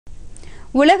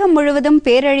உலகம் முழுவதும்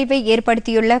பேரழிவை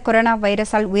ஏற்படுத்தியுள்ள கொரோனா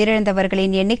வைரஸால்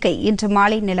உயிரிழந்தவர்களின் எண்ணிக்கை இன்று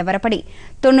மாலை நிலவரப்படி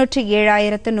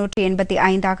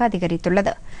 97,185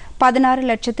 அதிகரித்துள்ளது.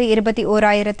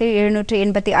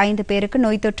 16,21,785 பேருக்கு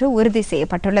நோய் தொற்று உறுதி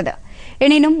செய்யப்பட்டுள்ளது.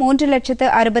 எனினும்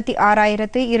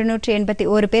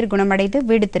 3,66,281 பேர் குணமடைந்து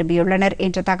வீடு திரும்பியுள்ளனர்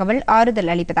என்ற தகவல்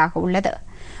ஆறுதல் அளிப்பதாக உள்ளது.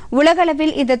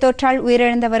 உலகளவில் இந்த தொற்றால்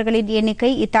உயிரிழந்தவர்களின்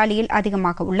எண்ணிக்கை இத்தாலியில்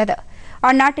அதிகமாக உள்ளது.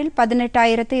 அந்நாட்டில்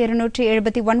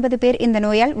 18,279 பேர் இந்த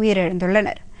நோயால்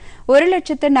உயிரிழந்துள்ளனர்.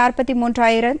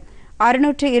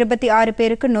 1,43,626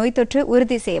 பேருக்கு நோய் தொற்று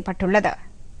உறுதி செய்யப்பட்டுள்ளது.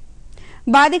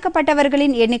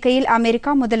 பாதிக்கப்பட்டவர்களின் எண்ணிக்கையில்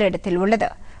அமெரிக்கா முதலிடத்தில் உள்ளது.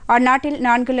 அந்நாட்டில்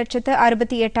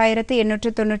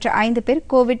 4,68,895 பேர்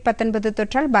கோவிட்-19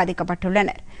 தொற்றால்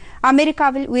பாதிக்கப்பட்டுள்ளனர்.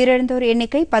 அமெரிக்காவில் உயிரிழந்தோர்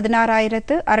எண்ணிக்கை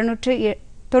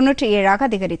 16,697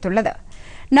 அதிகரித்துள்ளது.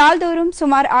 நாள்தோறும்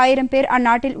சுமார் 1000 பேர்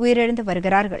அந்நாட்டில் உயிரிழந்து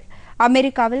வருகிறார்கள்.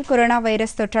 அமெரிக்காவில் கொரோனா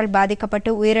வைரஸ் தொற்றால் பாதிக்கப்பட்டு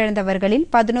உயிரிழந்தவர்களில்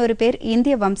 11 பேர்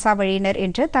இந்திய வம்சாவழியினர்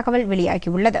என்று தகவல்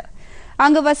வெளியாகியுள்ளது.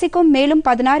 அங்கு வசிக்கும் மேலும்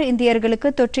 16 இந்தியர்களுக்கு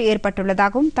தொற்று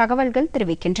ஏற்பட்டுள்ளதாகவும் தகவல்கள்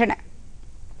தெரிவிக்கின்றன.